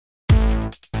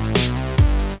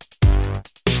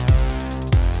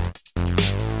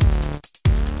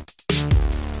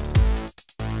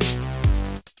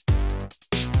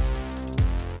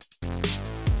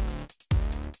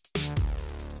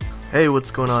Hey,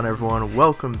 what's going on, everyone?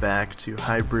 Welcome back to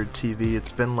Hybrid TV.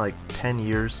 It's been like 10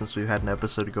 years since we've had an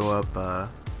episode go up.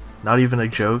 Not even a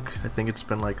joke. I think it's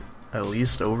been like at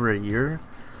least over a year.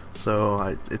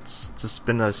 So it's just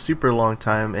been a super long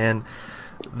time. And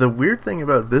the weird thing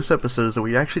about this episode is that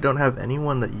we actually don't have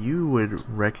anyone that you would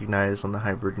recognize on the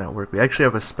Hybrid Network. We actually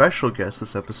have a special guest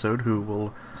this episode who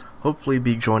will hopefully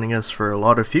be joining us for a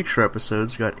lot of future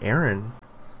episodes. We got Aaron.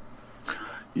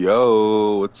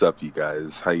 Yo, what's up, you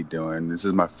guys? How you doing? This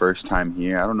is my first time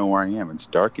here. I don't know where I am. It's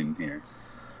dark in here.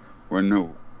 We're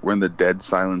in the dead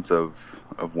silence of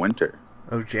winter.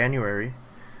 Of January.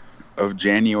 Of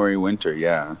January winter,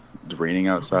 yeah. It's raining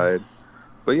outside.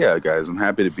 But yeah, guys, I'm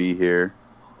happy to be here.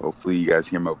 Hopefully you guys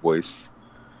hear my voice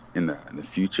in the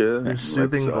future. Your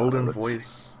soothing golden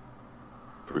voice.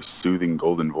 For soothing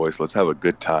golden voice, let's have a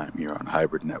good time here on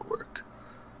Hybrid Network.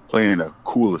 Playing the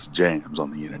coolest jams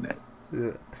on the internet.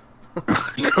 Yeah.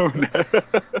 Coming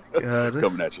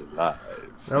at you live.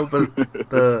 No, but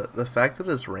the fact that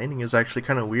it's raining is actually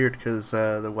kind of weird because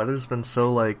the weather's been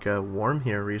so warm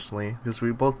here recently because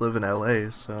we both live in LA.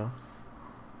 So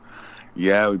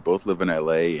yeah, we both live in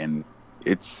LA, and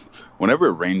it's whenever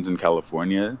it rains in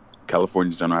California,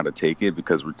 Californians don't know how to take it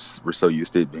because we're so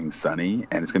used to it being sunny,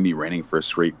 and it's gonna be raining for a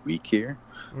straight week here.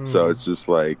 So it's just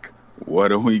like,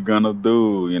 what are we gonna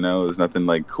do? You know, there's nothing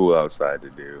like cool outside to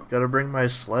do. Gotta bring my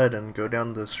sled and go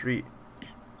down the street.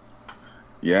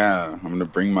 Yeah, I'm gonna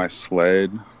bring my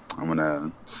sled. I'm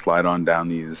gonna slide on down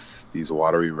these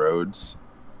watery roads.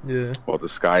 Yeah. While the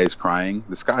sky is crying.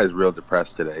 The sky is real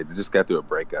depressed today. They just got through a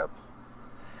breakup.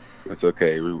 It's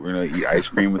okay. We're gonna eat ice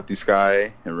cream with the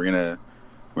sky, and we're gonna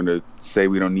say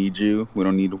we don't need you. We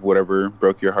don't need whatever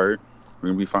broke your heart. We're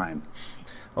gonna be fine.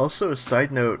 Also, a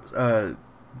side note.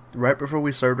 Right before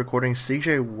we started recording,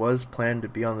 CJ was planned to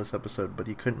be on this episode, but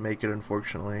he couldn't make it,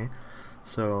 unfortunately.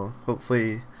 So,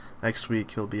 hopefully, next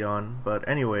week he'll be on. But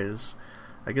anyways,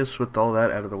 I guess with all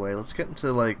that out of the way, let's get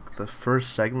into, the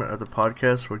first segment of the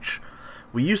podcast, which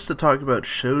we used to talk about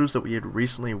shows that we had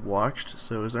recently watched.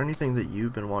 So, is there anything that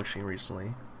you've been watching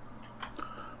recently?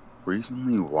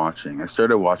 Recently watching? I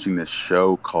started watching this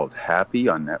show called Happy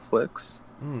on Netflix.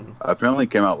 Apparently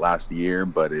came out last year,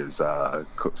 but it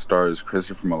stars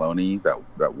Christopher Maloney,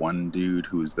 that one dude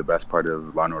who is the best part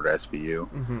of Law & Order SVU,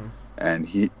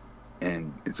 and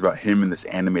it's about him and this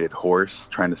animated horse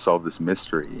trying to solve this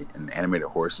mystery. And the animated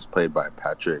horse is played by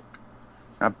Patton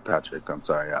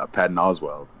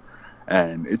Oswalt,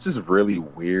 and it's just really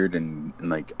weird and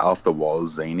off the wall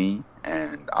zany.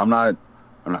 And I'm not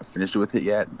finished with it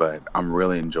yet, but I'm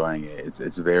really enjoying it.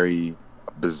 It's very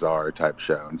bizarre type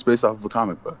show, and it's based off of a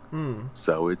comic book,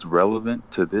 so it's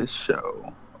relevant to this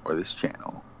show or this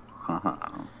channel.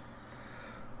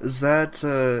 Is that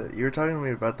you were talking to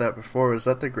me about that before? Is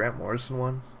that the Grant Morrison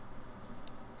one?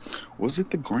 Was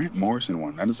it the Grant Morrison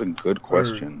one? That is a good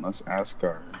question. Let's ask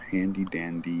our handy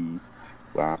dandy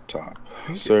laptop.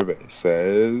 Survey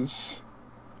says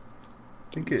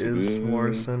I think it is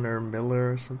Morrison or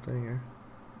Miller or something,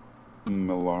 or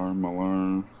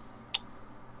Miller.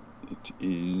 It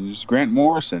is Grant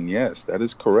Morrison. Yes, that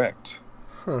is correct.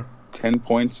 10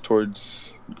 points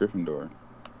towards Gryffindor.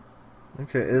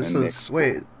 Okay,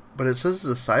 but it says it's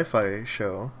a sci-fi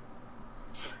show.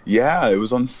 Yeah, it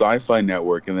was on Sci-Fi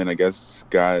Network, and then I guess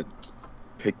got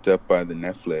picked up by the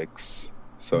Netflix.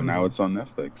 So now it's on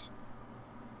Netflix.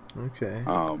 Okay.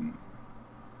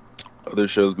 Other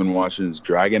shows been watching is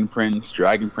Dragon Prince.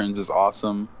 Dragon Prince is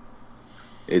awesome.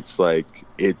 It's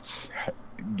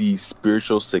the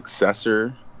spiritual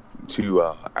successor to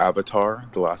Avatar,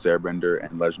 The Last Airbender,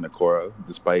 and Legend of Korra,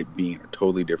 despite being a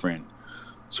totally different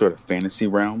sort of fantasy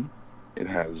realm. It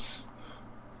has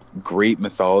great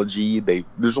mythology.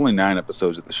 There's only 9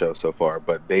 episodes of the show so far,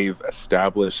 but they've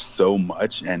established so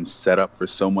much and set up for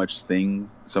so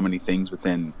many things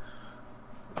within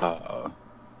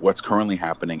what's currently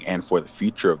happening and for the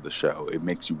future of the show. It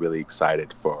makes you really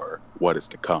excited for what is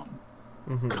to come,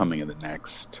 coming in the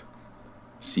next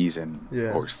season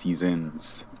or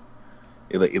seasons.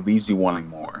 It leaves you wanting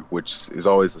more, which is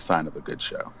always the sign of a good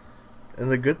show. And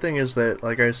the good thing is that,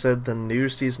 like I said, the new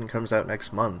season comes out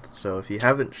next month. So if you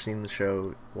haven't seen the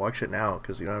show, watch it now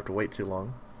because you don't have to wait too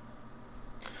long.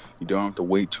 You don't have to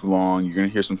wait too long. You're going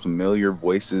to hear some familiar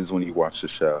voices when you watch the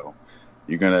show.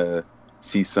 You're going to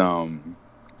see some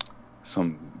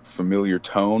familiar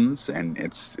tones, and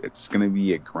it's going to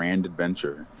be a grand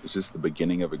adventure. It's just the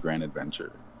beginning of a grand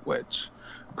adventure, which,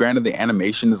 granted, the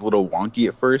animation is a little wonky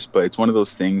at first, but it's one of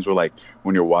those things where,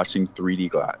 when you're watching a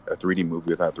 3D movie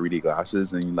without 3D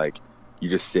glasses, and you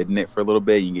just sit in it for a little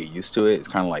bit, you get used to it. It's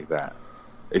kind of like that,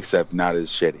 except not as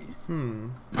shitty.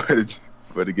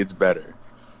 But it gets better.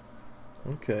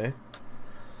 Okay.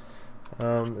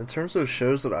 In terms of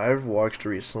shows that I've watched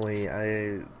recently,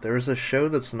 there's a show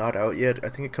that's not out yet. I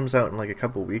think it comes out in like a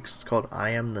couple weeks. It's called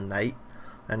I Am the Night,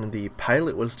 and the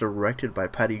pilot was directed by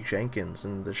Patty Jenkins,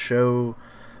 and the show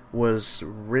was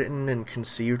written and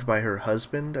conceived by her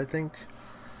husband, I think,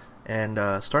 and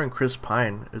starring Chris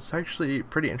Pine. It's actually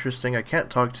pretty interesting. I can't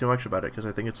talk too much about it because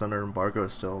I think it's under embargo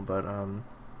still, but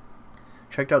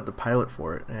checked out the pilot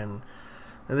for it, and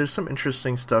there's some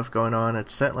interesting stuff going on.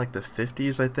 It's set in like the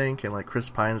 50s, I think, and like Chris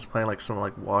Pine's playing like some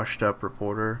like washed up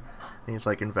reporter, and he's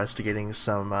like investigating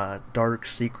some dark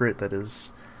secret that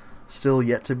is still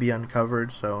yet to be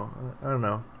uncovered. So I don't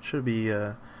know, should be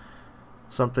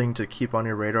something to keep on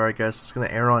your radar, I guess. It's going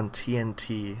to air on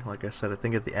TNT, like I said, I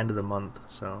think at the end of the month.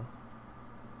 So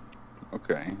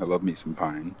Okay, I love me some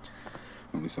pine.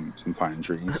 Love me some pine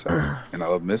trees, and I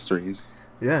love mysteries.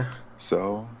 yeah.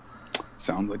 So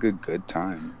sounds like a good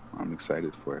time. I'm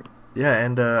excited for it. Yeah,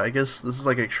 and I guess this is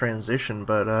like a transition,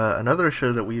 but another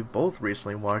show that we both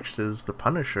recently watched is The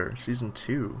Punisher, Season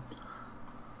 2.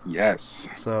 Yes.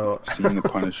 So I've seen The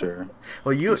Punisher.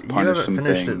 well, you haven't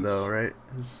finished it though, right?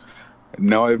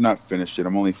 No, I have not finished it.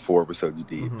 I'm only 4 episodes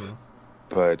deep,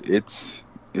 but it's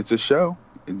a show.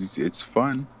 It's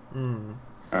fun. Mm.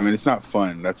 I mean, it's not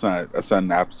fun. That's not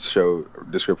an apt show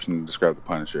description to describe The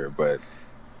Punisher, but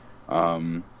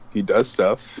he does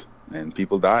stuff and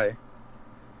people die.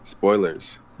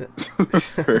 Spoilers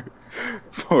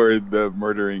for the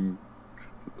murdering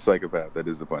psychopath that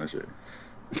is The Punisher.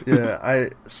 Yeah,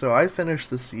 I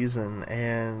finished the season,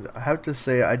 and I have to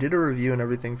say I did a review and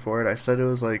everything for it. I said it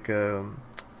was like it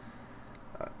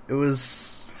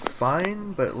was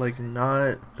fine, but like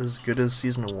not as good as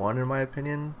season 1 in my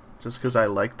opinion. Just because I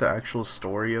liked the actual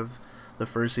story of the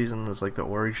first season, was like the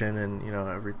origin and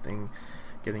everything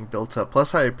getting built up.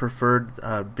 Plus, I preferred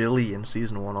Billy in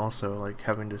season 1 also, like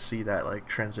having to see that like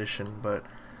transition. But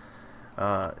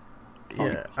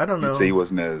yeah, I don't know. You'd say he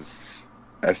wasn't as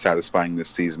satisfying this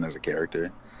season as a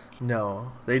character.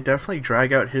 No, they definitely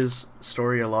drag out his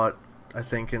story a lot, I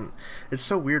think, and it's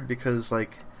so weird because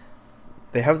like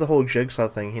they have the whole Jigsaw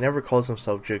thing. He never calls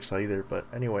himself Jigsaw either, but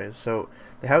anyways, so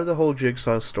they have the whole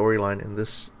Jigsaw storyline in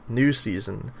this new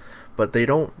season, but they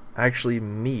don't actually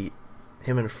meet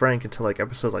him and Frank until like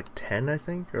episode like 10, I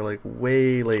think, or like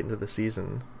way late into the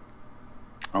season.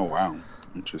 Oh wow,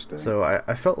 interesting. So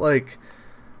I felt like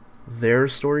their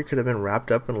story could have been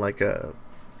wrapped up in like a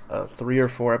 3 or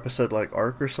 4 episode like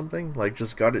arc or something, like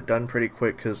just got it done pretty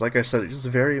quick, because like I said, it just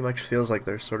very much feels like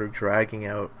they're sort of dragging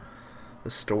out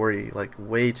the story like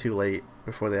way too late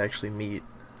before they actually meet.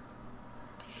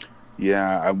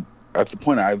 Yeah, at the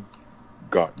point I've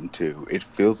gotten to, it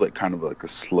feels like kind of like a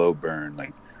slow burn.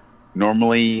 Like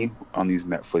normally on these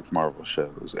Netflix Marvel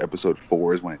shows, episode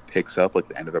 4 is when it picks up, like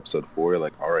the end of episode 4,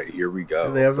 like all right, here we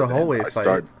go. They have the hallway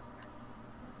fight.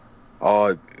 Oh,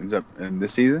 it ends up in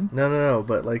this season? No,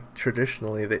 but like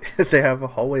traditionally they have a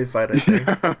hallway fight, I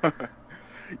think.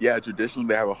 Yeah, traditionally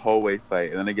they have a hallway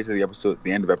fight, and then they get to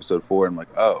the end of episode 4, and I'm like,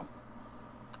 oh,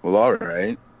 well, all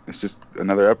right, it's just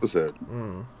another episode.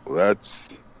 Well,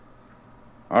 that's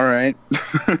all right.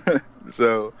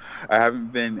 So I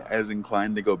haven't been as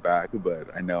inclined to go back,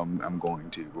 but I know I'm going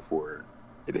to before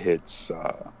it hits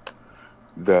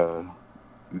the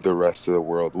rest of the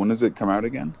world. When does it come out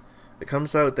again? It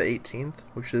comes out the 18th,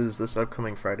 which is this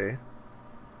upcoming Friday.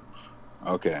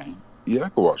 Okay. Yeah, I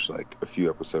could watch like a few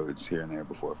episodes here and there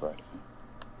before Friday.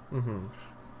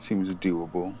 Seems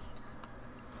doable.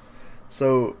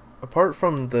 So, apart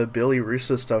from the Billy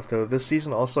Russo stuff, though, this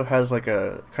season also has like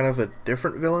a kind of a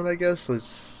different villain, I guess.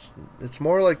 It's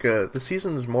more like the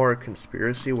season is more a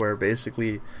conspiracy where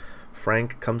basically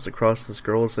Frank comes across this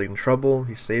girl that's like in trouble,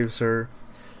 he saves her,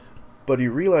 but he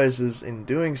realizes in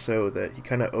doing so that he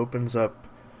kind of opens up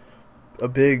a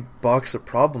big box of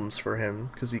problems for him,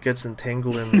 because he gets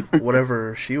entangled in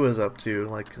whatever she was up to,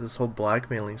 like this whole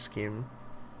blackmailing scheme.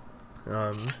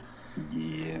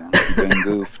 Yeah, done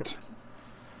goofed.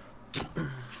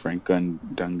 Frank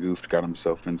done goofed, got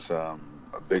himself in a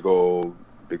big old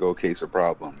case of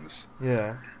problems.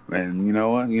 Yeah. And you know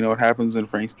what happens when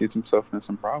Frank gets himself into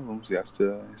some problems? He has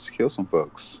to kill some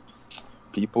folks.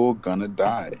 People gonna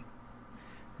die.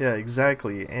 Yeah,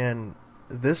 exactly. And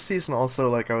this season also,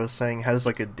 like I was saying, has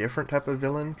like a different type of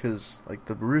villain, because like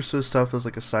the Russo stuff is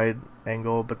like a side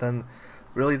angle, but then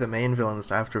really the main villain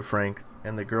is after Frank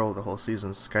and the girl the whole season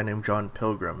is this guy named John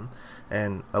Pilgrim.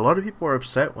 And a lot of people are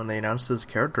upset when they announced his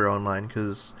character online,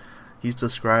 because he's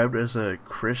described as a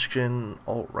Christian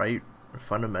alt-right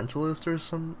fundamentalist or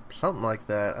something like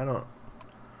that.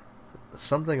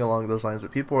 Something along those lines.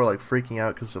 But people are like freaking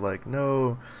out because they're like,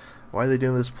 no, why are they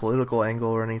doing this political angle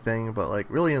or anything, but like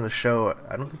really in the show,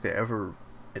 I don't think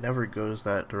it never goes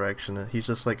that direction. He's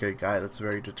just like a guy that's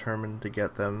very determined to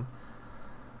get them.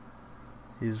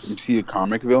 Is he a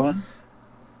comic villain?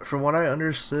 From what I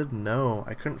understood, no.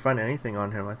 I couldn't find anything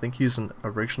on him. I think he's an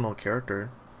original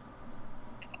character.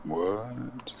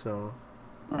 What? So.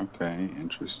 Okay,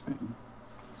 interesting.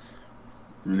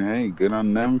 I mean, hey, good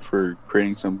on them for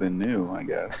creating something new, I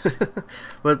guess.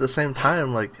 But at the same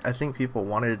time, like, I think people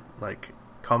wanted, like,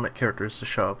 comic characters to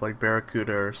show up, like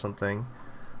Barracuda or something.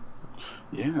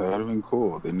 Yeah, that would have been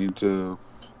cool.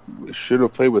 They should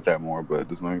have played with that more, but it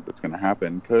doesn't look like that's going to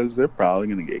happen because they're probably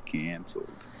going to get canceled.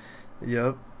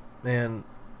 Yep. And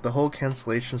the whole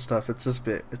cancellation stuff, it's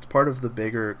part of the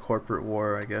bigger corporate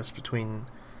war, I guess, between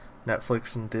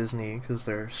Netflix and Disney, because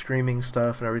they're streaming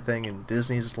stuff and everything, and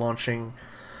Disney's launching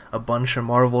a bunch of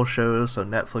Marvel shows, so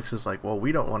Netflix is like, well,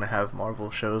 we don't want to have Marvel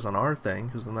shows on our thing,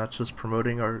 because then that's just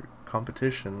promoting our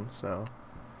competition, so...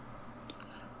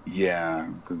 Yeah,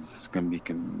 because it's going to be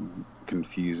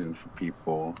confusing for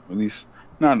people. At least,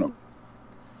 not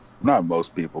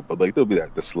most people, but like there'll be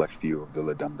the select few of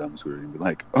the dum-dums who are going to be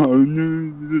like, oh,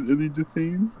 no, are they the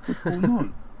same? What's going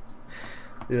on?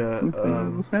 Yeah,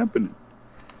 what's happening?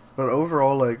 But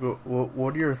overall, like,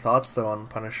 what are your thoughts though on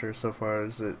Punisher so far?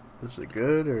 Is it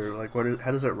good, or like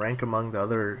how does it rank among the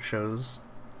other shows?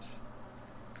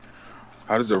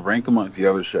 How does it rank among the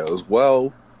other shows?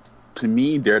 Well, to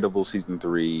me, Daredevil season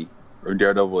 3, or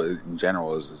Daredevil in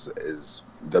general, is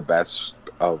the best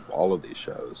of all of these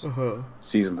shows. Uh-huh.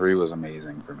 Season 3 was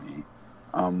amazing for me.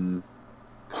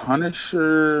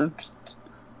 Punisher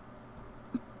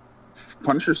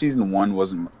season 1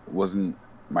 wasn't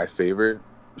my favorite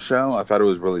show. I thought it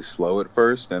was really slow at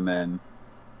first, and then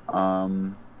I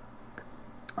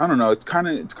don't know. It's kind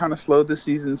of slow this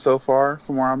season so far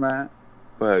from where I'm at.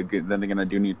 But then again, I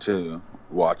do need to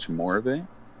watch more of it.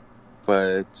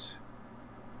 But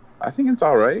I think it's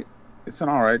all right. It's an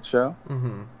all right show.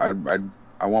 Mm-hmm.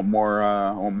 I want more.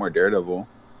 I want more Daredevil.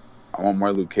 I want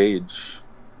more Luke Cage,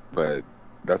 but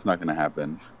that's not going to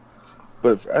happen.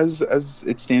 But as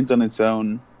it stands on its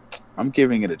own, I'm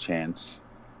giving it a chance.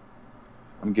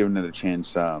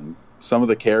 Some of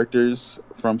the characters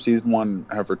from season 1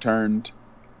 have returned.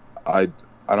 I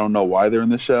don't know why they're in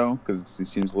the show because it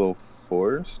seems a little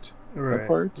forced. Right.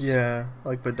 Parts. Yeah,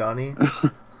 like Madani.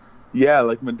 Yeah,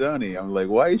 like Madani. I'm like,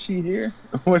 why is she here?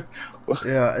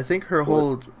 Yeah, I think her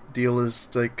whole deal is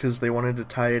like because they wanted to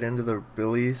tie it into the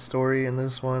Billy story in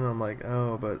this one. I'm like,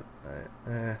 oh, but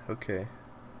okay.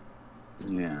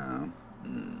 Yeah,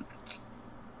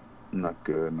 not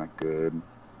good.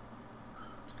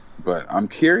 But I'm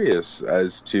curious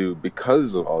as to,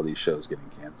 because of all these shows getting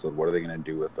canceled, what are they going to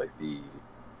do with like the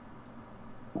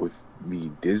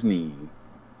Disney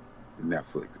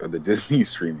Netflix or the Disney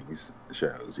streaming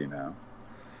shows? You know.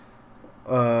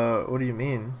 What do you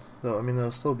mean?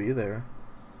 They'll still be there.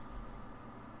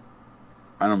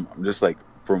 I'm just like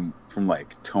from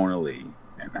like tonally,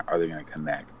 and are they going to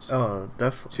connect? Oh,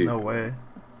 definitely. No way.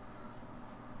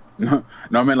 No,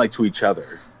 I meant like to each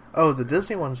other. Oh, the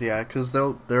Disney ones, yeah, because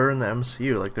they're in the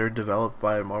MCU, like they're developed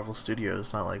by Marvel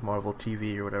Studios, not like Marvel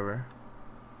TV or whatever.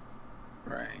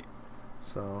 Right.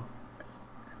 So,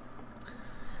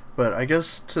 but I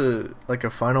guess to like a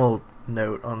final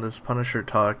note on this Punisher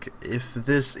talk, if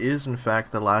this is in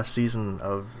fact the last season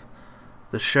of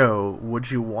the show,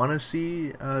 would you want to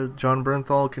see Jon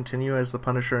Bernthal continue as the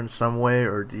Punisher in some way,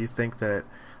 or do you think that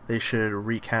they should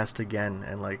recast again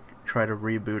and like try to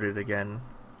reboot it again?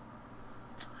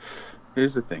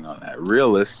 Here's the thing on that.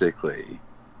 Realistically,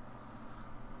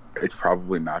 it's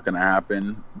probably not going to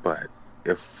happen. But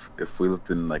if we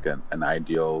looked in like an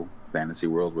ideal fantasy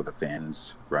world where the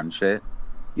fans run shit,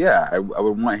 yeah, I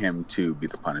would want him to be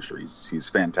the Punisher. He's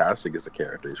fantastic as a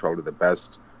character. He's probably the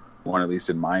best one, at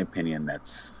least in my opinion,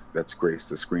 that's graced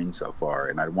the screen so far.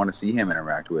 And I'd want to see him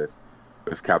interact with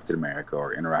Captain America,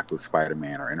 or interact with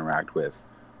Spider-Man, or interact with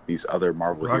these other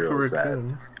Marvel heroes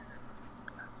Raccoon.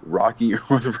 Rocky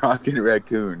and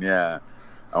Raccoon, yeah.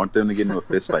 I want them to get into a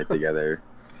fist fight together.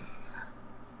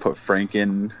 Get Frank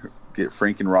and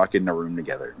Rocket in a room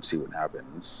together and see what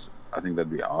happens. I think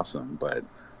that'd be awesome, but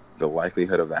the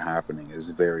likelihood of that happening is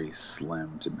very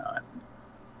slim to none.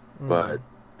 But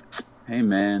hey,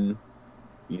 man,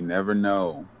 you never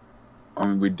know. I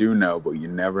mean, we do know, but you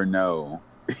never know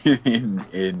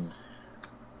in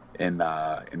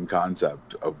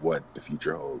concept of what the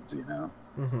future holds, you know.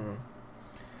 Mm-hmm.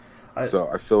 So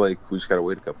I feel like we just gotta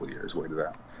wait a couple of years, wait it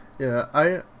out.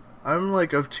 Yeah, I'm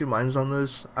like of two minds on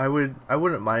this. I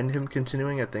wouldn't mind him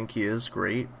continuing. I think he is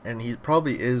great, and he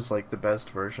probably is like the best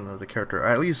version of the character.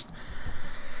 At least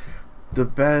the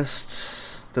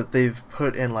best that they've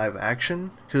put in live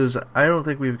action, because I don't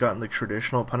think we've gotten the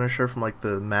traditional Punisher from like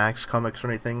the Max comics or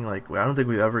anything. Like, I don't think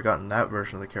we've ever gotten that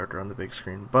version of the character on the big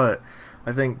screen. But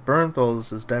I think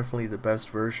Bernthal's is definitely the best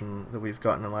version that we've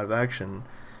gotten in live action,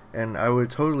 and I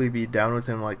would totally be down with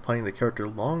him like playing the character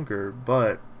longer.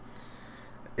 But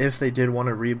if they did want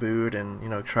to reboot and, you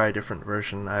know, try a different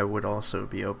version, I would also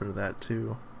be open to that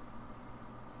too.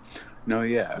 No,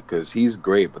 yeah, because he's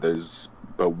great,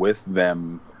 but with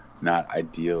them not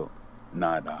ideal,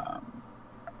 not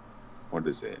what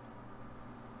is it?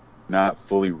 Not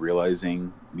fully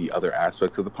realizing the other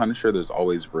aspects of the Punisher. There's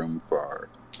always room for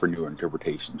new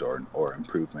interpretations or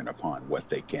improvement upon what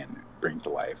they can bring to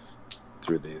life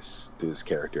through this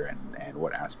character and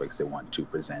what aspects they want to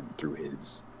present through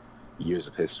his years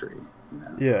of history. You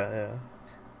know? Yeah.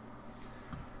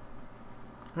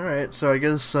 Alright, so I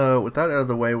guess with that out of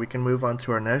the way, we can move on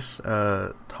to our next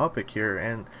topic here.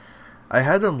 And I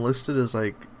had them listed as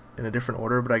like in a different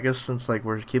order, but I guess since like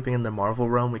we're keeping in the Marvel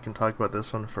realm, we can talk about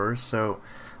this one first. So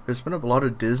there's been a lot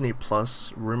of Disney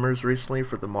Plus rumors recently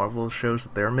for the Marvel shows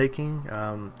that they're making.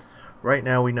 Right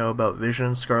now we know about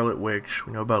Vision, Scarlet Witch,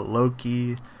 we know about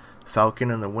Loki,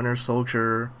 Falcon and the Winter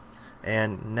Soldier,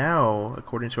 and now,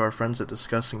 according to our friends at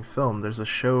Discussing Film, there's a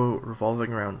show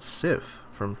revolving around Sif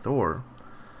from Thor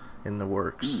in the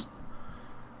works.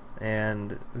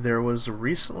 And there was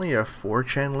recently a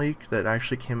 4chan leak that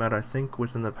actually came out, I think,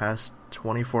 within the past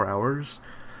 24 hours,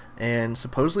 and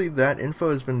supposedly that info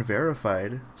has been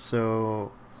verified.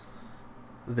 So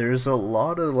there's a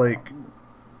lot of like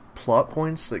plot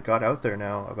points that got out there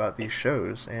now about these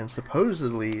shows, and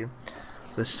supposedly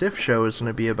the Sif show is going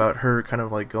to be about her kind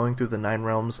of like going through the Nine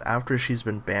Realms after she's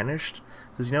been banished.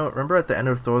 Because, you know, remember at the end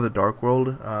of Thor the Dark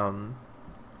World,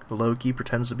 Loki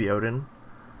pretends to be Odin?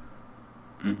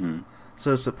 Mm-hmm.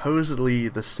 So supposedly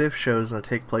the Sif show is going to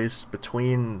take place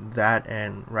between that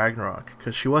and Ragnarok,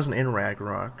 because she wasn't in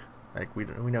Ragnarok. Like, we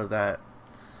know that.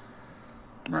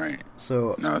 Right.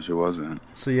 So no, she wasn't.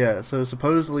 So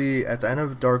supposedly at the end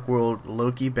of Dark World,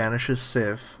 Loki banishes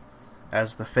Sif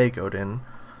as the fake Odin.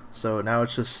 So now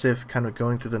it's just Sif kind of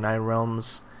going through the Nine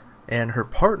Realms, and her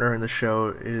partner in the show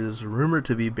is rumored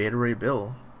to be Beta Ray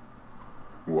Bill.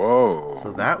 Whoa.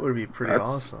 So that would be pretty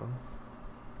awesome.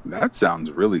 That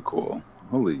sounds really cool.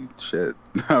 Holy shit.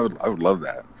 I would love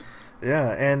that.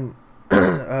 Yeah, and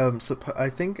I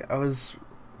think I was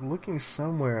looking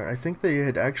somewhere. I think they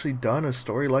had actually done a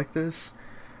story like this.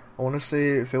 I want to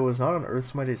say if it was not on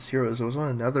Earth's Mightiest Heroes, it was on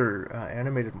another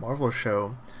animated Marvel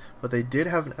show. But they did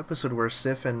have an episode where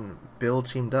Sif and Bill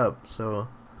teamed up, so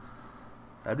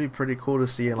that'd be pretty cool to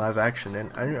see in live action.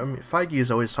 And I mean, Feige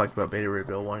has always talked about Beta Ray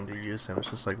Bill wanting to use him.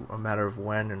 It's just like a matter of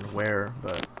when and where.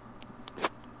 But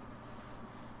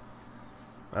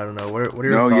I don't know. What are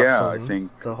your thoughts on I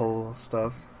think the whole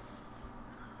stuff?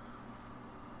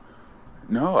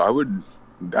 No, I would.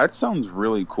 That sounds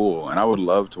really cool, and I would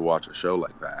love to watch a show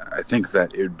like that. I think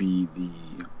that it would be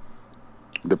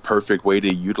the perfect way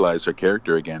to utilize her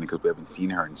character again, because we haven't seen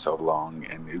her in so long,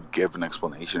 and it would give an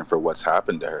explanation for what's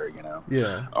happened to her. You know.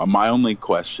 Yeah. My only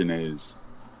question is,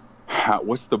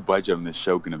 what's the budget on this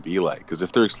show going to be like? Because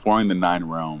if they're exploring the Nine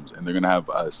Realms and they're going to have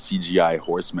a CGI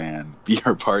horseman be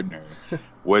her partner,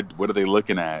 what are they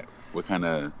looking at? What kind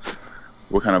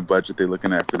of budget they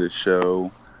looking at for this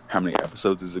show? How many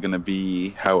episodes is it going to be?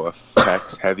 How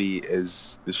effects heavy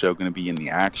is the show going to be in the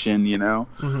action? You know,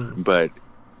 But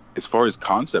as far as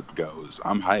concept goes,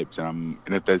 I'm hyped, and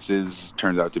if this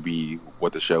turns out to be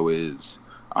what the show is,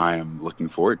 I am looking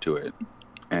forward to it.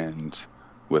 And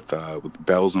with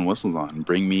bells and whistles on,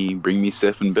 bring me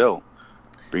Sif and Bill,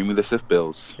 bring me the Sif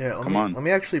Bills. Yeah, Come on. Let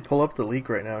me actually pull up the leak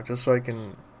right now, just so I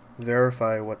can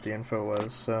verify what the info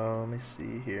was. So let me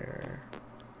see here.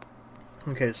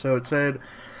 Okay, so it said,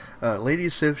 Lady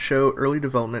Sif show early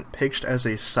development pitched as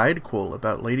a sidequel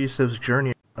about Lady Sif's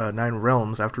journey Nine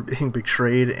Realms after being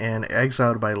betrayed and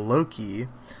exiled by Loki.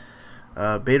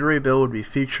 Beta Ray Bill would be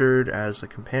featured as a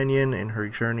companion in her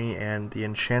journey, and the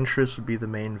Enchantress would be the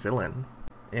main villain.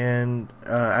 And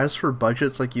as for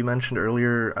budgets, like you mentioned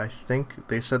earlier, I think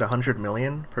they said $100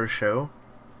 million per show.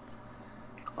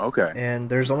 Okay.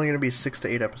 And there's only going to be 6 to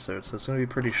 8 episodes, so it's going to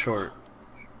be pretty short.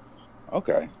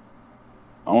 Okay.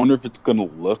 I wonder if it's going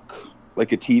to look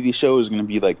like a TV show, is going to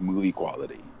be like movie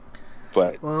quality,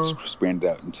 but expanded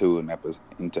out into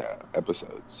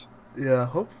episodes. Yeah.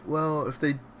 If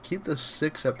they keep the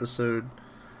 6 episodes,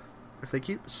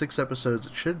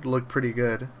 it should look pretty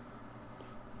good.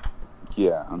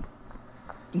 Yeah,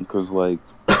 because like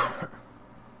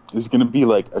it's going to be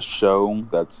like a show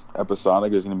that's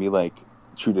episodic. It's going to be like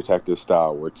True Detective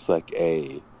style, where it's like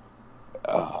a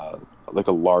like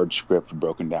a large script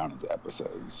broken down into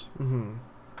episodes. Mm-hmm.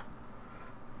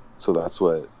 So that's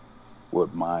what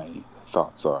my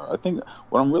thoughts are. I think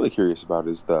what I'm really curious about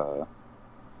is the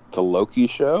Loki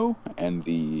show and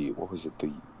the what was it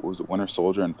Winter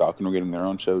Soldier and Falcon were getting their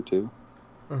own show too.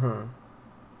 Uh-huh.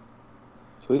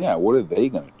 So yeah, what are they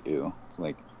gonna do?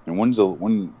 Like, and when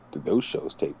did those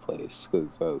shows take place?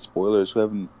 Because spoilers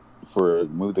for a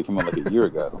movie that came out like a year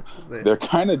ago. They're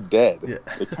kind of dead. Yeah.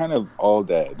 They're kind of all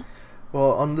dead.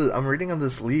 Well, I'm reading on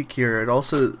this leak here. It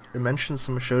mentions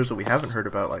some shows that we haven't heard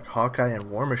about, like Hawkeye and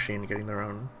War Machine getting their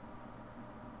own.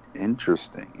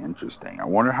 Interesting. I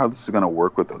wonder how this is gonna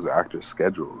work with those actors'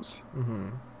 schedules.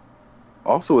 Mm-hmm.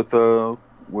 Also,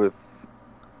 with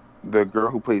the girl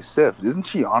who plays Sif, isn't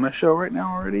she on a show right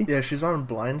now already? Yeah, she's on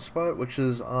Blind Spot, which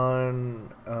is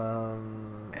on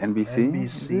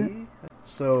NBC.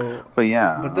 So, but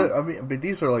yeah, but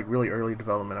these are like really early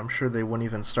development. I'm sure they wouldn't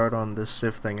even start on this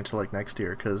Sif thing until like next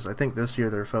year, because I think this year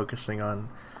they're focusing on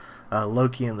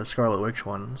Loki and the Scarlet Witch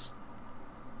ones.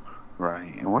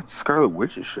 Right, and what's Scarlet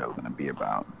Witch's show going to be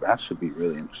about? That should be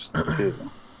really interesting too.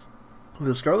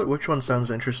 The Scarlet Witch one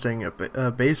sounds interesting.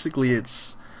 Basically,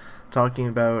 it's talking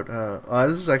about.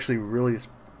 This is actually really.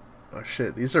 Oh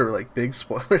shit! These are like big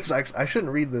spoilers. I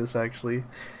shouldn't read this actually.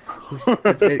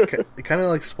 It kind of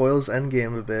like spoils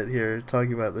Endgame a bit here,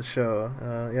 talking about the show.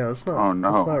 Yeah, let's not. Oh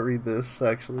no! Let's not read this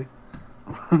actually.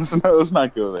 Let's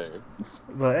not go there.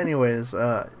 But anyways,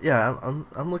 yeah,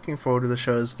 I'm looking forward to the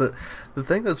shows. The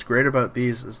thing that's great about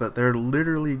these is that they're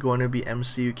literally going to be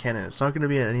MCU canon. It's not going to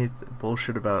be any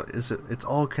bullshit about it's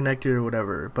all connected or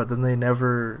whatever. But then they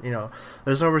never,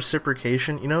 there's no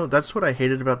reciprocation. That's what I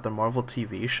hated about the Marvel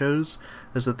TV shows,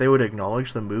 is that they would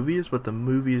acknowledge the movies, but the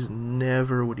movies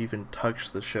never would even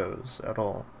touch the shows at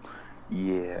all.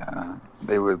 Yeah,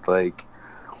 they would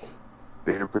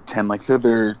pretend like they're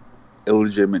their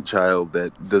illegitimate child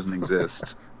that doesn't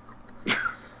exist.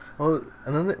 Well,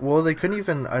 and then they couldn't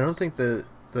even. I don't think the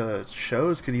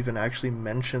shows could even actually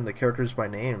mention the characters by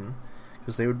name,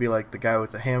 because they would be like the guy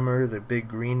with the hammer, the big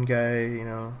green guy,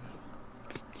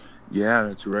 Yeah,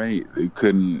 that's right. They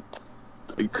couldn't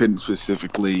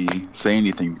specifically say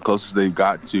anything. The closest they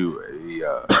got to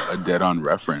a dead-on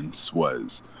reference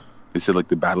was they said like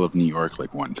the Battle of New York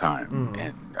like one time,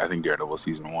 and I think Daredevil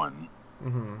season 1.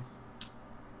 Mm-hmm.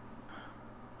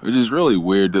 Which is really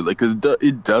weird, because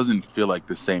it doesn't feel like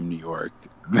the same New York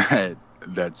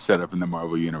that's set up in the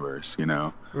Marvel universe,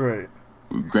 Right.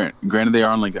 Granted, they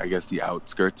are on I guess the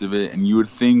outskirts of it, and you would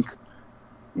think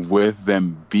with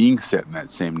them being set in that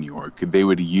same New York, they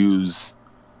would use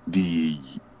the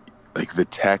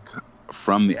tech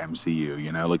from the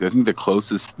MCU. I think the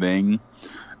closest thing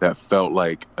that felt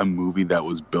like a movie that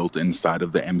was built inside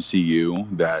of the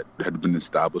MCU that had been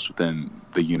established within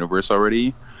the universe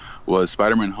already was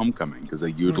Spider-Man: Homecoming, because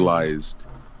they utilized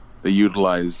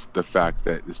the fact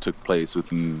that this took place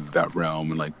within that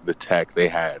realm, and the tech they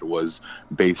had was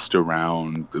based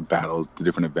around the battles the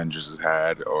different Avengers has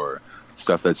had, or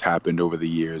stuff that's happened over the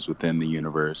years within the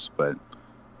universe. But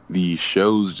the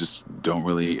shows just don't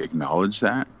really acknowledge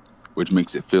that, which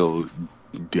makes it feel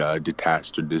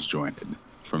detached or disjointed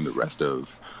from the rest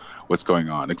of what's going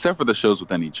on, except for the shows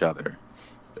within each other,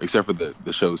 except for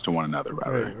the shows to one another,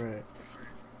 rather. Right.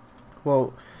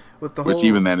 Well, with the whole... Which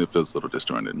even then it feels a little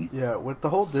disjointed. Yeah, with the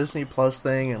whole Disney Plus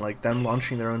thing and them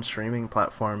launching their own streaming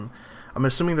platform, I'm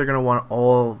assuming they're going to want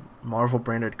all Marvel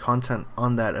branded content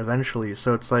on that eventually.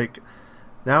 So it's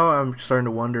now I'm starting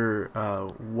to wonder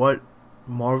what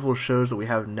Marvel shows that we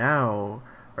have now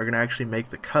are going to actually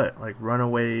make the cut, like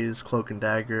Runaways, Cloak and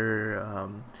Dagger,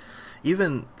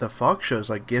 even the Fox shows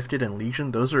like Gifted and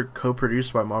Legion. Those are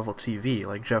co-produced by Marvel TV,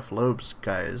 like Jeff Loeb's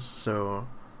guys. So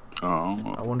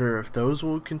I wonder if those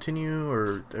will continue,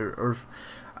 or if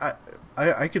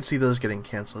I could see those getting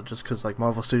canceled just because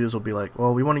Marvel Studios will be like,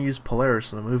 well, we want to use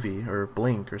Polaris in the movie or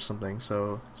Blink or something,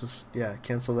 so just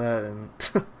cancel that and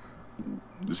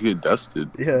just get dusted.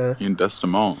 Yeah, you can dust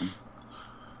them all.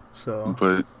 So,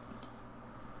 but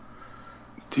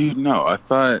dude, no, I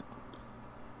thought,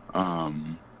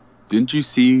 didn't you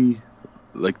see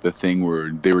the thing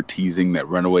where they were teasing that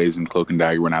Runaways and Cloak and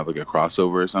Dagger would have a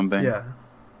crossover or something? Yeah.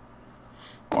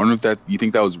 I wonder if you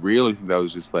think that was real, or you think that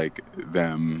was just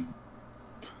them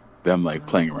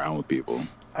playing around with people?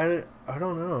 I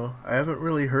don't know. I haven't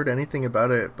really heard anything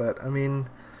about it, but I mean,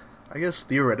 I guess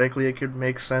theoretically it could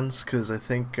make sense, because I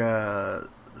think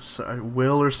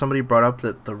Will or somebody brought up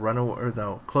that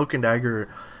the Cloak and Dagger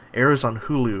airs on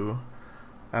Hulu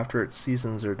after its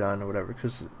seasons are done or whatever,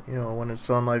 because when it's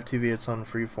on live TV it's on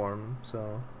Freeform,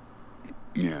 so.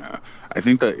 Yeah, I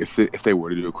think that if they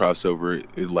were to do a crossover,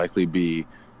 it'd likely be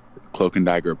Cloak and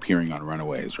Dagger appearing on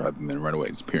Runaways rather than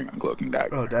Runaways appearing on Cloak and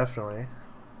Dagger. Oh, definitely.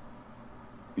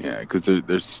 Yeah, because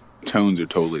their tones are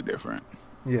totally different.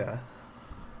 Yeah.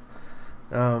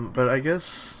 But I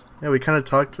guess we kind of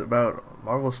talked about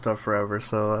Marvel stuff forever,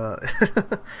 so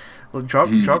well,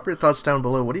 drop your thoughts down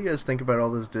below. What do you guys think about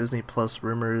all those Disney Plus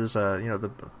rumors?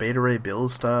 The Beta Ray Bill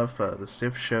stuff, the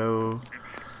Sif show,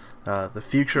 the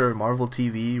future of Marvel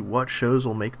TV. What shows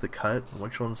will make the cut?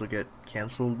 Which ones will get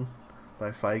canceled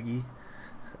by Feige?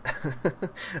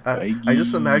 I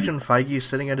just imagine Feige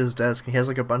sitting at his desk and he has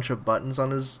like a bunch of buttons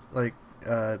on his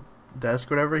desk,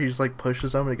 whatever. He just like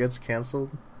pushes them and it gets canceled.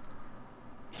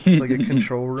 It's like a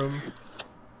control room.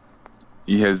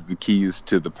 He has the keys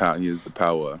to the power. He has the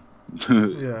power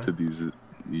to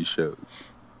these shows.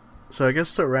 So I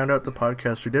guess to round out the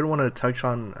podcast, we did want to touch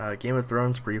on Game of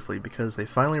Thrones briefly because they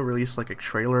finally released like a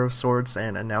trailer of sorts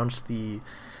and announced the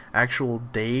actual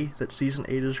day that season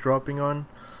 8 is dropping on.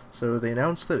 So they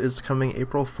announced that it's coming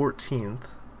April 14th,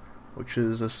 which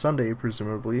is a Sunday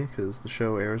presumably because the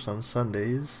show airs on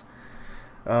Sundays.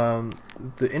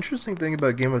 The interesting thing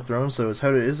about Game of Thrones though is how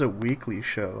it is a weekly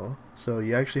show, so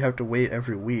you actually have to wait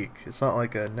every week. It's not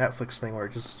like a Netflix thing where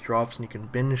it just drops and you can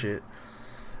binge it.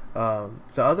 The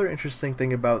other interesting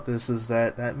thing about this is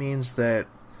that means that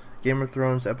Game of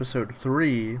Thrones episode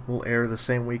 3 will air the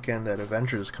same weekend that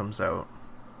Avengers comes out.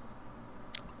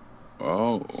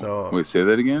 Oh, so wait, say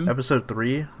that again? Episode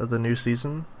 3 of the new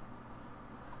season.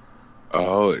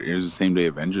 Oh, it airs the same day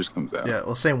Avengers comes out. Yeah,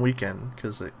 well, same weekend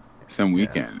because same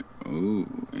weekend. Yeah. Ooh,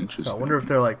 interesting. So I wonder if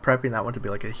they're like prepping that one to be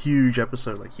like a huge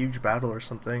episode, like huge battle or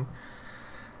something.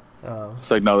 It's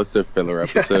like, no, it's their filler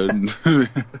episode.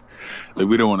 Like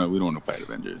we don't want to fight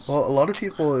Avengers. Well, a lot of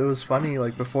people, it was funny.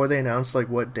 Like before they announced like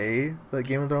what day that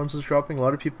Game of Thrones was dropping, a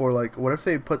lot of people were like, "What if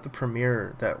they put the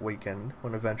premiere that weekend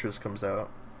when Avengers comes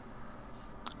out?"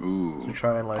 Ooh, to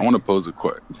try and like. I want to pose a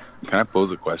question. Can I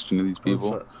pose a question to these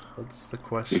people? What's the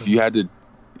question?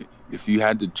 If you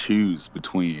had to choose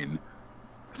between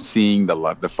seeing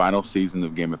the final season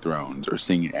of Game of Thrones or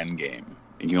seeing Endgame,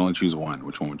 and you can only choose one,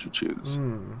 which one would you choose?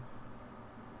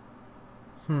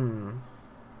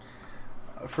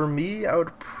 For me, I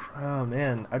would. Oh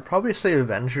man, I'd probably say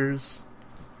Avengers,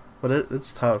 but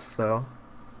it's tough though.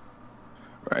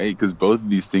 Right, because both of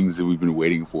these things that we've been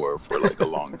waiting for like a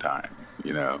long time,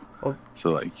 Well,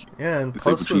 so like and it's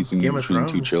plus like with Game of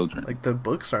Thrones, two children. Like the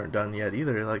books aren't done yet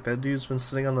either. Like that dude's been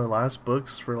sitting on the last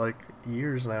books for like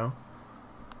years now.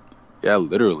 Yeah,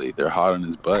 literally, they're hot on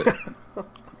his butt.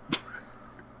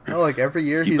 Oh, like every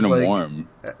year keeping him warm.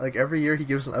 Like every year he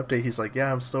gives an update. He's like,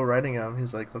 "Yeah, I'm still writing them."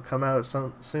 He's like, "They'll come out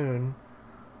soon."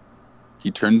 He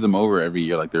turns them over every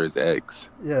year like they're his eggs.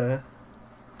 Yeah.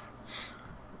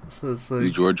 So it's like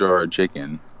the George R. R.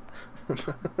 chicken.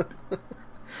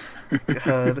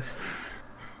 God.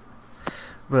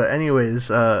 But anyways,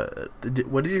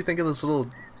 what did you think of this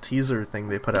little teaser thing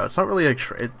they put out? It's not really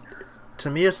to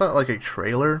me, it's not like a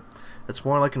trailer. It's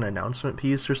more like an announcement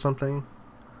piece or something.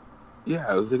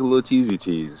 Yeah, it was like a little teasy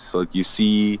tease. Like you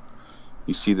see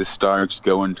the Starks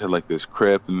go into like this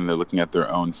crypt, and then they're looking at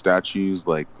their own statues,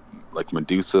 like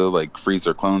Medusa, like freeze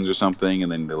their clones or something,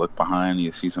 and then they look behind, and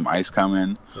you see some ice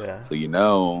coming. Yeah.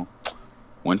 So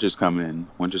winter's coming.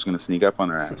 Winter's gonna sneak up on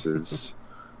their asses.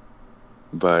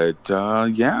 But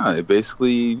yeah, it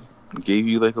basically gave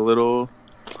you like a little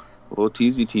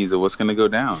teasy tease of what's gonna go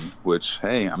down. Which,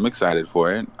 hey, I'm excited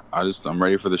for it. I'm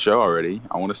ready for the show already.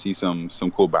 I want to see some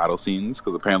cool battle scenes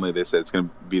because apparently they said it's gonna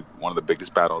be one of the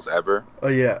biggest battles ever. Oh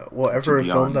yeah, well, ever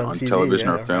filmed on TV, television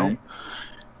or yeah, film. Right?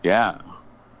 Yeah.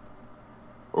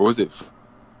 Or was it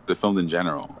filmed in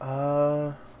general?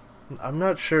 I'm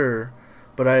not sure,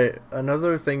 but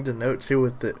another thing to note too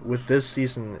with this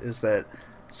season is that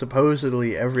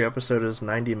supposedly every episode is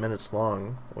 90 minutes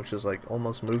long, which is like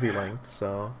almost movie length.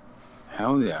 So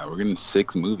hell yeah, we're getting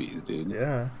 6 movies, dude.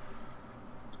 Yeah.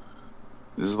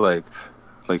 This is like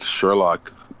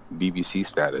Sherlock BBC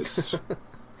status.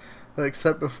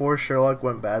 Except before Sherlock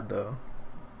went bad though.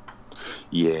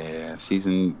 Yeah,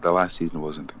 the last season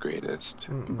wasn't the greatest,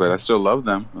 but I still love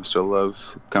them. I still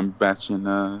love Cumberbatch and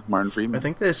Martin Freeman. I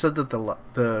think they said that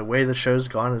the way the show's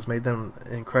gone has made them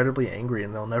incredibly angry,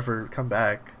 and they'll never come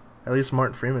back. At least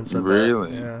Martin Freeman said that.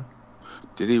 Really? Yeah.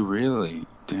 Did he really?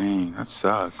 Dang, that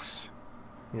sucks.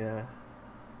 Yeah.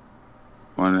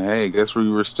 Well, hey, I guess we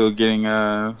were still getting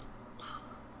the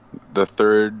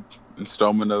third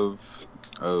installment of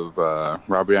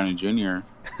Robert Downey Jr.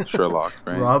 Sherlock,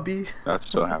 right? Robbie? That's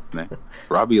still happening.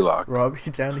 Robbie Locke.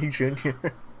 Robbie Downey Jr.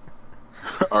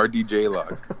 RDJ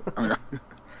Locke.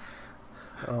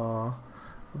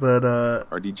 But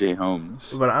RDJ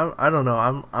Holmes. But I don't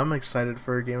know. I'm excited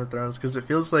for Game of Thrones because it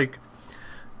feels like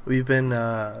we've been.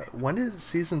 When did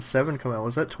season 7 come out?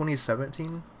 Was that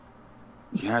 2017?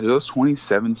 Yeah, it was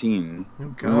 2017. Oh,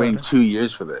 We've been waiting 2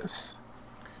 years for this.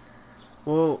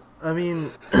 Well, I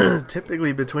mean,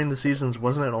 typically between the seasons,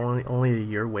 wasn't it only a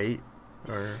year wait?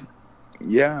 Or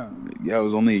yeah, it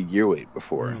was only a year wait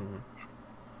before.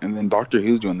 And then Doctor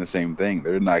Who's doing the same thing.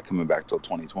 They're not coming back till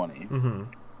 2020. Mm-hmm.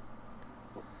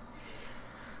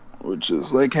 Which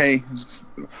is like, hey,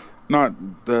 not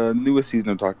the newest season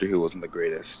of Doctor Who wasn't the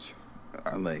greatest.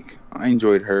 I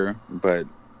enjoyed her, but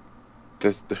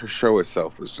her show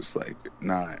itself was just like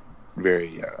not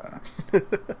very.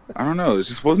 I don't know. It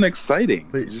just wasn't exciting.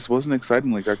 It just wasn't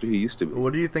exciting like Doctor Who used to be.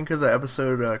 What do you think of the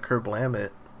episode Kerblamit?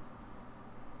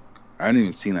 I haven't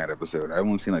even seen that episode. I've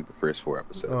only seen like the first 4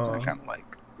 episodes, and I kind of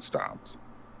like stopped.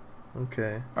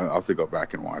 Okay. I'll have to go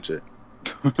back and watch it.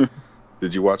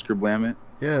 Did you watch Kerblamit?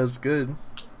 Yeah, it's good.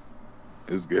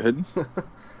 It was good? Yeah,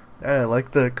 I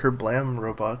like the Kerblam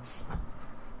robots.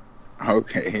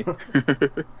 Okay.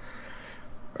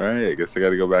 Alright, I guess I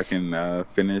gotta go back and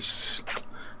finish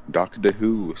Doctor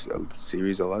Who, so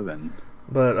Series 11.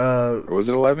 But, Or was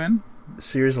it 11?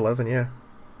 Series 11, yeah.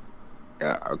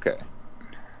 Yeah, okay.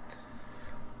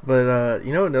 But,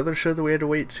 another show that we had to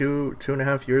wait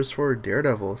 2.5 years for,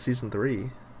 Daredevil, Season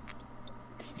 3.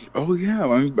 Oh, yeah.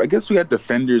 I mean, I guess we got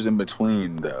Defenders in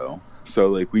between, though. So,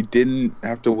 like, we didn't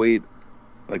have to wait.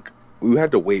 Like, we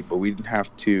had to wait, but we didn't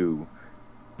have to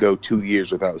go 2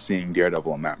 years without seeing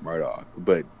Daredevil and Matt Murdock.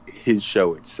 But his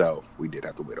show itself, we did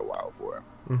have to wait a while for.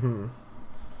 Mm-hmm.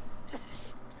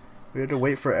 We had to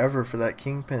wait forever for that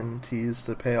Kingpin tease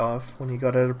to pay off when he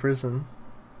got out of prison.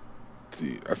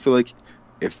 See, I feel like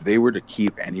if they were to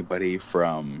keep anybody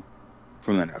from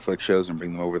the Netflix shows and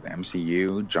bring them over to the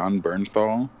MCU, John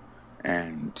Bernthal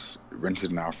and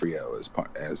Vincent D'Onofrio as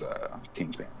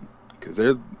Kingpin, because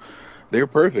they're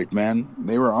perfect, man.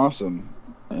 They were awesome,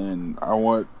 and I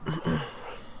want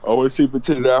to see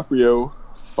Vincent D'Onofrio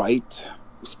fight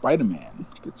Spider-Man.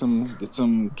 Get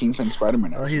some Kingpin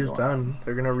Spider-Man. Oh, he's done.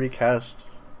 They're gonna recast.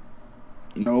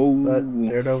 No, that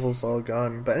Daredevil's all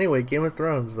gone. But anyway, Game of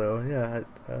Thrones, though, yeah,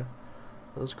 it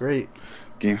was great.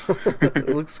 It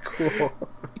looks cool.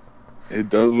 It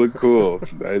does look cool.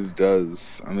 It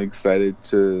does. I'm excited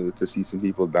to see some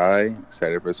people die.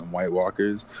 Excited for some White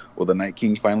Walkers. Will the Night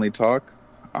King finally talk?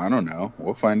 I don't know.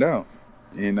 We'll find out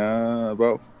in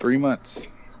about 3 months.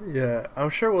 Yeah,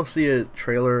 I'm sure we'll see a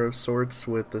trailer of sorts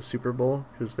with the Super Bowl,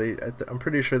 because I'm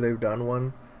pretty sure they've done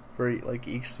one for like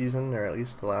each season, or at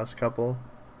least the last couple.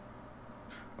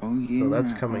 Oh yeah. So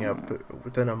that's coming up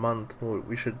within a month.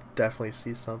 We should definitely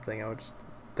see something, I would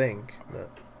think. But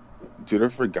dude, I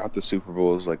forgot the Super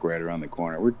Bowl is like right around the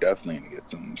corner. We're definitely gonna get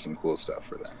some cool stuff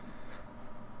for that.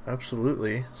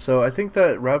 Absolutely. So I think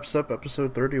that wraps up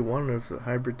episode 31 of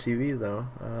Hybrid TV, though.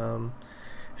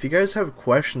 If you guys have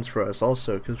questions for us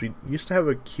also, because we used to have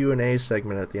a Q&A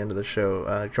segment at the end of the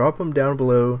show, drop them down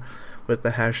below with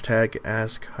the hashtag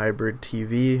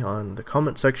AskHybridTV on the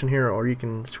comment section here, or you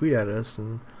can tweet at us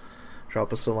and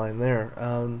drop us a line there.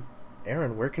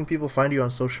 Aaron, where can people find you on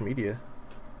social media?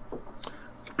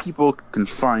 People can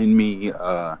find me,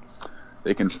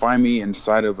 they can find me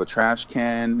inside of a trash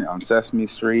can on Sesame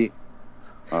Street.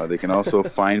 They can also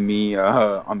find me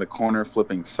on the corner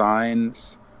flipping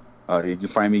signs. You can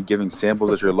find me giving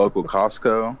samples at your local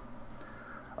Costco.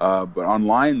 But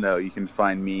online, though, you can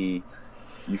find me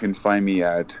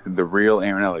at The Real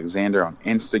Aaron Alexander on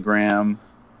Instagram.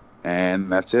 And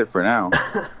that's it for now.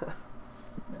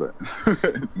 But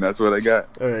that's what I got.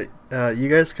 All right. You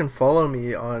guys can follow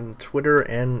me on Twitter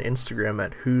and Instagram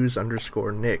at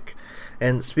who's_Nick.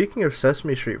 And speaking of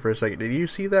Sesame Street for a second, did you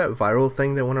see that viral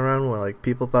thing that went around where like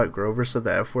people thought Grover said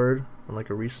the F word on like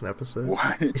a recent episode?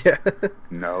 What? Yeah.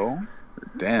 No.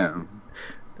 Damn.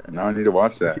 Now I need to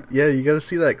watch that. Yeah, you gotta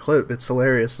see that clip. It's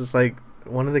hilarious. It's like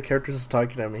one of the characters is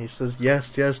talking to him and he says,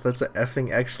 yes, that's an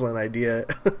effing excellent idea.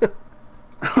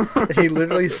 And he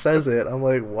literally says it. I'm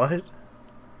like, what?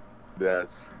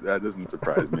 That doesn't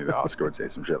surprise me that Oscar would say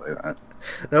some shit like that.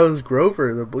 That was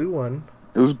Grover, the blue one.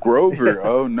 It was Grover. Yeah.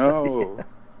 Oh no.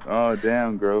 Oh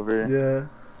damn, Grover. Yeah.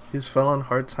 He's fell on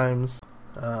hard times.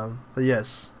 But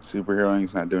yes.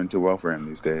 Superheroing's not doing too well for him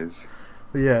these days.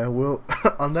 But yeah,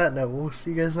 on that note, we'll see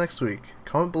you guys next week.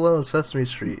 Comment below on Sesame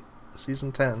Street,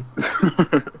 Season 10.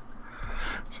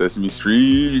 Sesame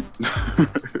Street.